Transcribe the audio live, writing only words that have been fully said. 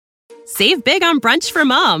Save big on brunch for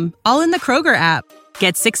mom, all in the Kroger app.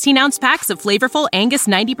 Get 16-ounce packs of flavorful Angus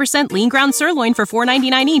 90% lean ground sirloin for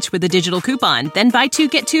 $4.99 each with a digital coupon. Then buy 2,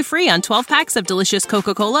 get 2 free on 12 packs of delicious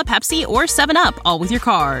Coca-Cola, Pepsi, or 7-Up, all with your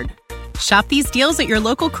card. Shop these deals at your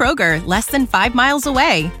local Kroger, less than 5 miles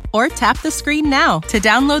away. Or tap the screen now to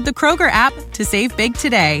download the Kroger app to save big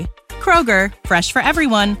today. Kroger, fresh for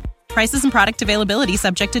everyone. Prices and product availability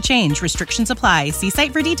subject to change. Restrictions apply. See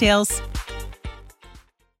site for details.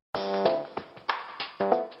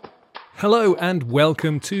 Hello and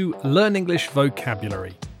welcome to Learn English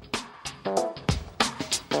Vocabulary.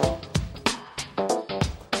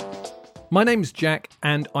 My name's Jack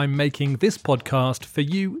and I'm making this podcast for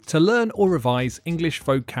you to learn or revise English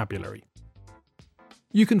vocabulary.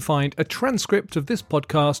 You can find a transcript of this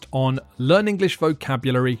podcast on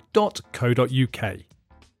learnenglishvocabulary.co.uk.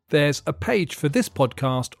 There's a page for this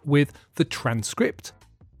podcast with the transcript,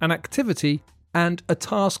 an activity, and a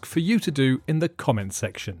task for you to do in the comments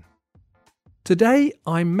section. Today,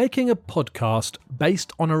 I'm making a podcast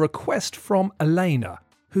based on a request from Elena,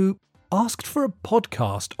 who asked for a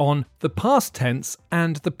podcast on the past tense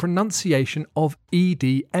and the pronunciation of ed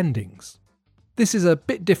endings. This is a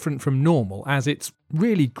bit different from normal as it's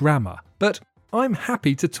really grammar, but I'm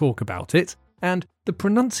happy to talk about it, and the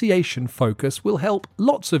pronunciation focus will help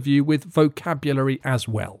lots of you with vocabulary as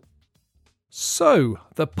well. So,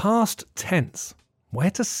 the past tense.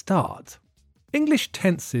 Where to start? English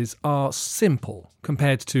tenses are simple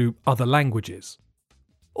compared to other languages.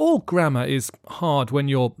 All grammar is hard when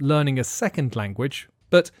you're learning a second language,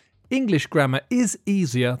 but English grammar is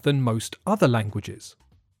easier than most other languages.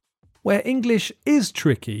 Where English is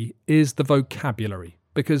tricky is the vocabulary,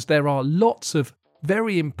 because there are lots of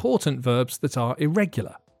very important verbs that are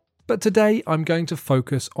irregular. But today I'm going to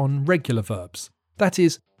focus on regular verbs, that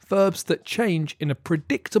is, verbs that change in a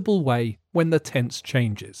predictable way when the tense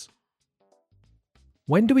changes.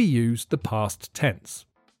 When do we use the past tense?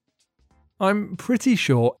 I'm pretty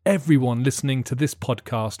sure everyone listening to this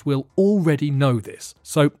podcast will already know this,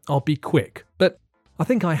 so I'll be quick, but I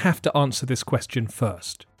think I have to answer this question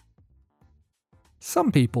first.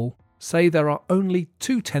 Some people say there are only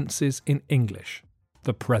 2 tenses in English,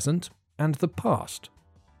 the present and the past.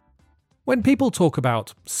 When people talk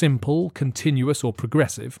about simple, continuous or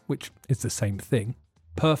progressive, which is the same thing,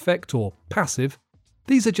 perfect or passive,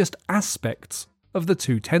 these are just aspects of the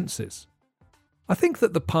 2 tenses. I think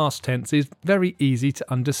that the past tense is very easy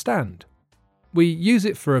to understand. We use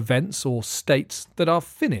it for events or states that are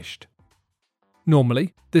finished.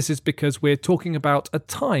 Normally, this is because we're talking about a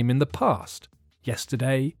time in the past.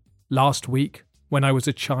 Yesterday, last week, when I was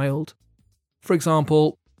a child. For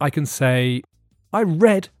example, I can say, I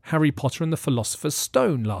read Harry Potter and the Philosopher's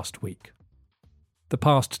Stone last week. The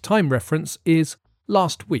past time reference is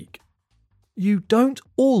last week. You don't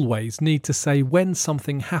always need to say when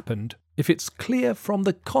something happened if it's clear from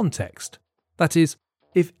the context. That is,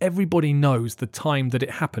 if everybody knows the time that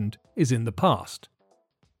it happened is in the past.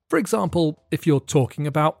 For example, if you're talking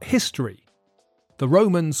about history. The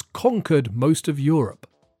Romans conquered most of Europe.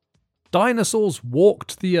 Dinosaurs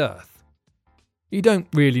walked the earth. You don't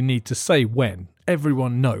really need to say when.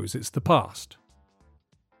 Everyone knows it's the past.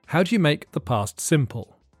 How do you make the past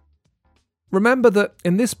simple? Remember that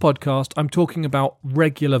in this podcast I'm talking about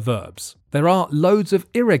regular verbs. There are loads of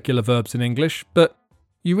irregular verbs in English, but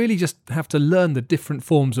you really just have to learn the different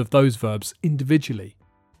forms of those verbs individually.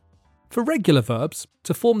 For regular verbs,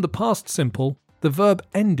 to form the past simple, the verb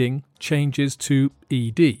ending changes to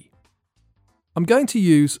ed. I'm going to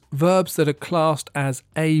use verbs that are classed as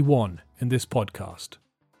A1 in this podcast.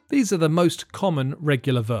 These are the most common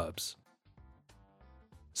regular verbs.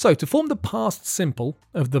 So to form the past simple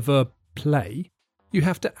of the verb play, you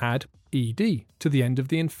have to add ed to the end of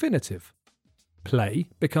the infinitive. Play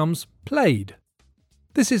becomes played.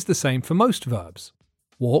 This is the same for most verbs.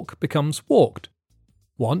 Walk becomes walked.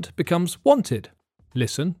 Want becomes wanted.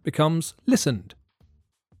 Listen becomes listened.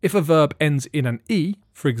 If a verb ends in an e,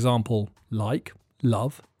 for example, like,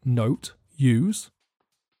 love, note, use,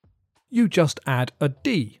 you just add a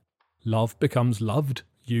d. Love becomes loved,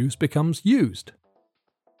 use becomes used.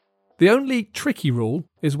 The only tricky rule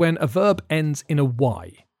is when a verb ends in a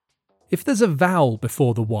y. If there's a vowel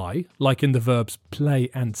before the y, like in the verbs play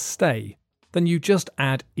and stay, then you just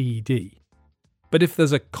add ed. But if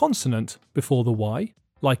there's a consonant before the y,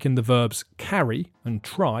 like in the verbs carry and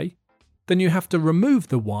try, then you have to remove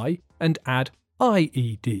the y and add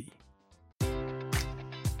ied.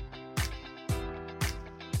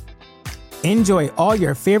 Enjoy all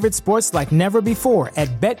your favorite sports like never before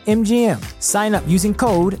at BetMGM. Sign up using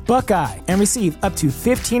code Buckeye and receive up to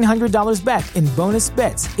 $1,500 back in bonus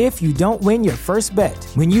bets if you don't win your first bet.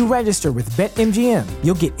 When you register with BetMGM,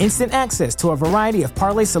 you'll get instant access to a variety of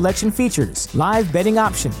parlay selection features, live betting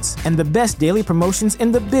options, and the best daily promotions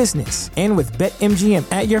in the business. And with BetMGM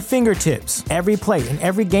at your fingertips, every play and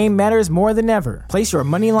every game matters more than ever. Place your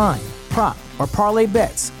money line, prop, or parlay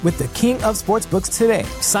bets with the king of sportsbooks today.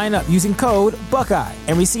 Sign up using code Buckeye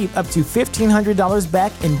and receive up to $1,500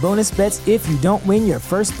 back in bonus bets if you don't win your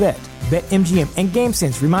first bet. BetMGM and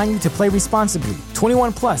GameSense remind you to play responsibly.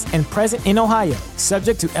 21 plus and present in Ohio,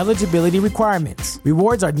 subject to eligibility requirements.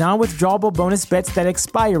 Rewards are non-withdrawable bonus bets that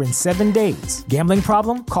expire in 7 days. Gambling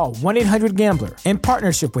problem? Call 1-800-GAMBLER. In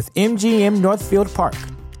partnership with MGM Northfield Park.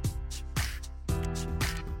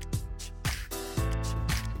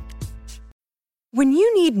 When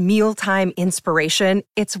you need mealtime inspiration,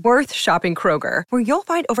 it's worth shopping Kroger, where you'll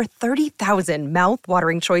find over 30,000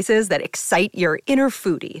 mouth-watering choices that excite your inner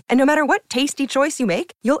foodie. And no matter what tasty choice you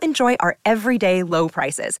make, you'll enjoy our everyday low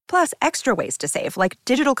prices, plus extra ways to save, like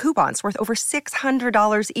digital coupons worth over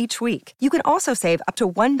 $600 each week. You can also save up to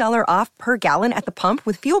 $1 off per gallon at the pump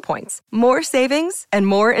with fuel points. More savings and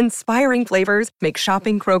more inspiring flavors make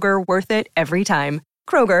shopping Kroger worth it every time.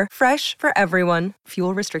 Kroger, fresh for everyone.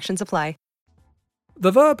 Fuel restrictions apply.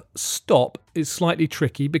 The verb stop is slightly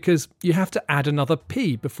tricky because you have to add another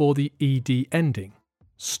P before the ed ending.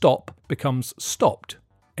 Stop becomes stopped.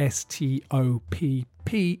 S-T-O-P-P-E-D.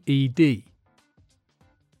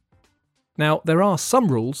 Now, there are some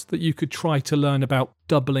rules that you could try to learn about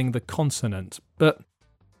doubling the consonant, but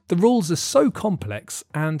the rules are so complex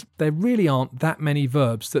and there really aren't that many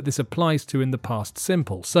verbs that this applies to in the past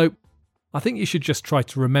simple, so I think you should just try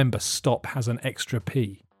to remember stop has an extra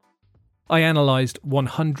P. I analysed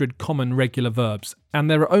 100 common regular verbs, and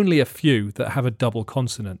there are only a few that have a double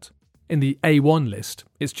consonant. In the A1 list,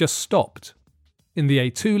 it's just stopped. In the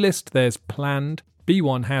A2 list, there's planned,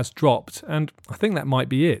 B1 has dropped, and I think that might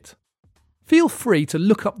be it. Feel free to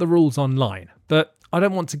look up the rules online, but I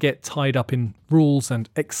don't want to get tied up in rules and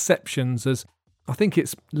exceptions, as I think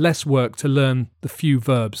it's less work to learn the few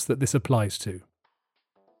verbs that this applies to.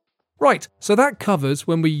 Right, so that covers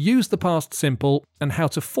when we use the past simple and how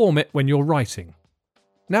to form it when you're writing.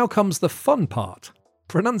 Now comes the fun part,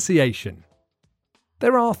 pronunciation.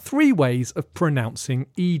 There are 3 ways of pronouncing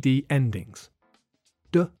ed endings: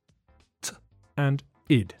 d, t, and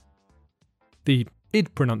id. The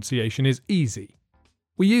id pronunciation is easy.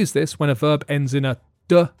 We use this when a verb ends in a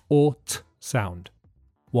d or t sound.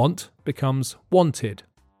 Want becomes wanted.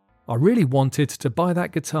 I really wanted to buy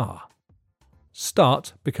that guitar.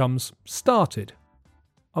 Start becomes started.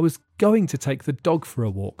 I was going to take the dog for a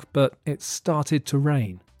walk, but it started to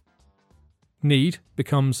rain. Need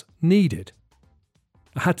becomes needed.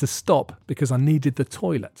 I had to stop because I needed the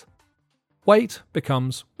toilet. Wait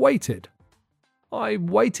becomes waited. I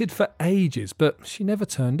waited for ages, but she never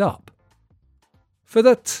turned up. For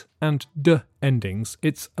the t and d endings,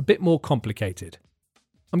 it's a bit more complicated.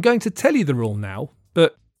 I'm going to tell you the rule now,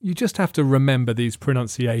 but you just have to remember these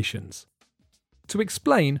pronunciations. To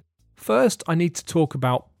explain, first I need to talk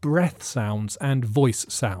about breath sounds and voice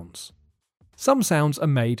sounds. Some sounds are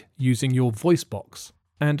made using your voice box,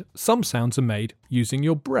 and some sounds are made using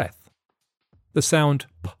your breath. The sound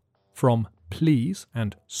p from please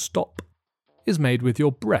and stop is made with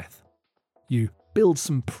your breath. You build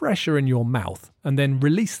some pressure in your mouth and then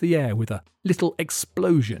release the air with a little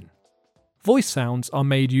explosion. Voice sounds are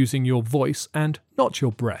made using your voice and not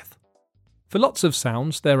your breath. For lots of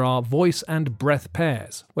sounds, there are voice and breath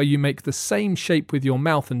pairs, where you make the same shape with your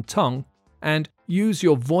mouth and tongue, and use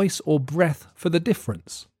your voice or breath for the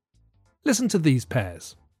difference. Listen to these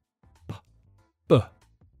pairs. P, b,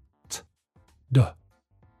 t, d,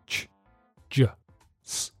 ch, j,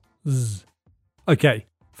 s, z. Okay,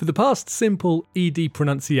 for the past simple ed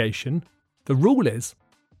pronunciation, the rule is,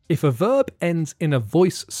 if a verb ends in a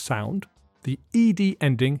voice sound, the ed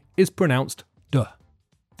ending is pronounced d.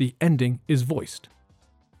 The ending is voiced.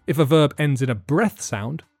 If a verb ends in a breath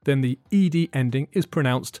sound, then the ed ending is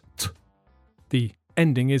pronounced t. The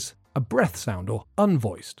ending is a breath sound or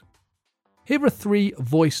unvoiced. Here are 3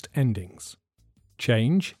 voiced endings.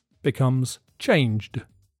 Change becomes changed.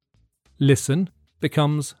 Listen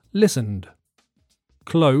becomes listened.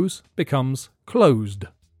 Close becomes closed.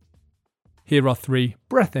 Here are 3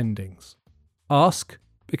 breath endings. Ask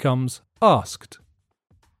becomes asked.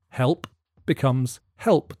 Help becomes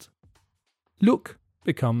helped. Look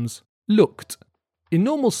becomes looked. In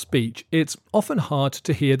normal speech, it's often hard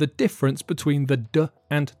to hear the difference between the d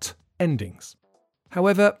and t endings.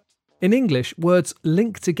 However, In English, words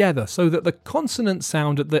link together so that the consonant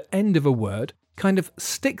sound at the end of a word kind of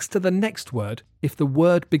sticks to the next word if the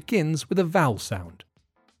word begins with a vowel sound.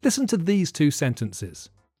 Listen to these two sentences.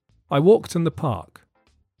 I walked in the park.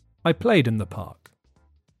 I played in the park.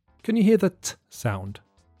 Can you hear the t sound?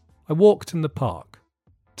 I walked in the park.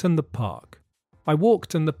 In the park. I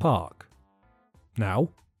walked in the park. Now,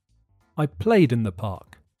 I played in the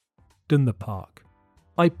park. In the park.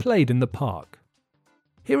 I played in the park.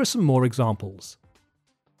 Here are some more examples.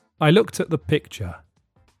 I looked at the picture.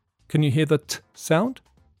 Can you hear the t sound?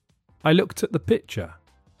 I looked at the picture.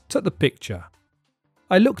 At the picture.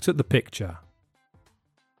 I looked at the picture.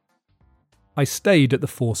 I stayed at the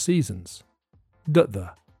Four Seasons.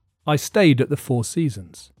 I stayed at the Four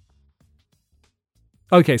Seasons.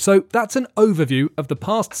 Okay, so that's an overview of the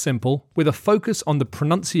past simple with a focus on the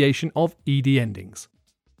pronunciation of ed endings.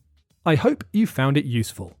 I hope you found it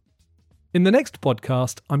useful. In the next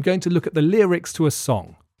podcast, I'm going to look at the lyrics to a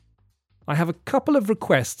song. I have a couple of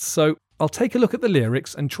requests, so I'll take a look at the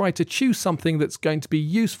lyrics and try to choose something that's going to be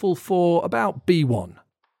useful for about B1.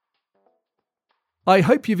 I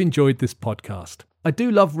hope you've enjoyed this podcast. I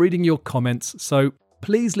do love reading your comments, so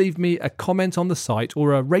please leave me a comment on the site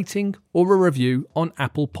or a rating or a review on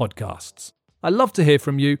Apple Podcasts. I love to hear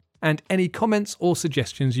from you and any comments or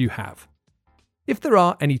suggestions you have. If there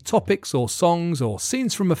are any topics or songs or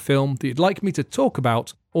scenes from a film that you'd like me to talk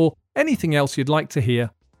about or anything else you'd like to hear,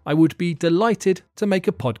 I would be delighted to make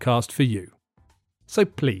a podcast for you. So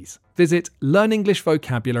please visit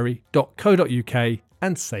learnenglishvocabulary.co.uk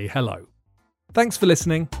and say hello. Thanks for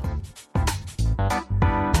listening.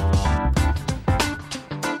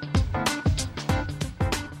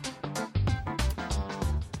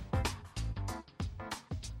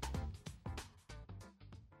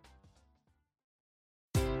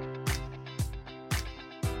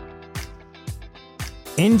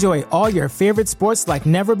 Enjoy all your favorite sports like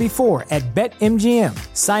never before at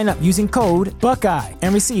BetMGM. Sign up using code Buckeye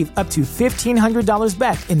and receive up to $1,500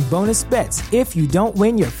 back in bonus bets if you don't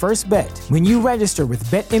win your first bet. When you register with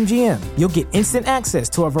BetMGM, you'll get instant access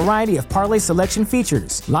to a variety of parlay selection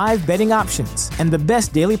features, live betting options, and the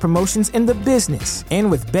best daily promotions in the business.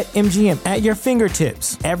 And with BetMGM at your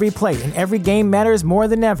fingertips, every play and every game matters more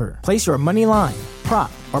than ever. Place your money line,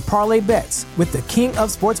 prop, or parlay bets with the king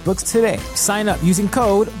of sportsbooks today. Sign up using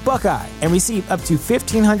code Buckeye and receive up to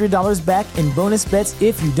 $1,500 back in bonus bets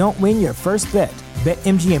if you don't win your first bet.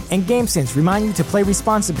 BetMGM and GameSense remind you to play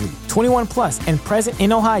responsibly. 21 plus and present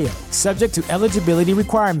in Ohio, subject to eligibility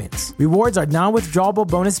requirements. Rewards are non-withdrawable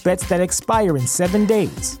bonus bets that expire in 7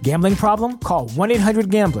 days. Gambling problem? Call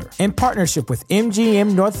 1-800-GAMBLER in partnership with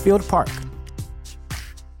MGM Northfield Park.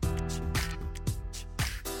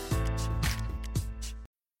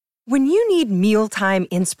 When you need mealtime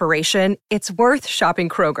inspiration, it's worth shopping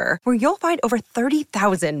Kroger, where you'll find over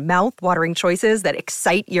 30,000 mouth-watering choices that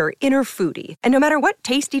excite your inner foodie. And no matter what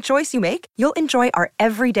tasty choice you make, you'll enjoy our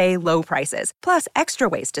everyday low prices, plus extra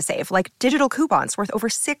ways to save, like digital coupons worth over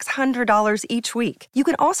 $600 each week. You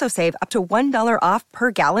can also save up to $1 off per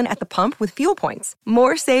gallon at the pump with fuel points.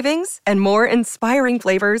 More savings and more inspiring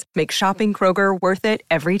flavors make shopping Kroger worth it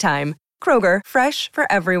every time. Kroger, fresh for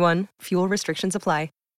everyone. Fuel restrictions apply.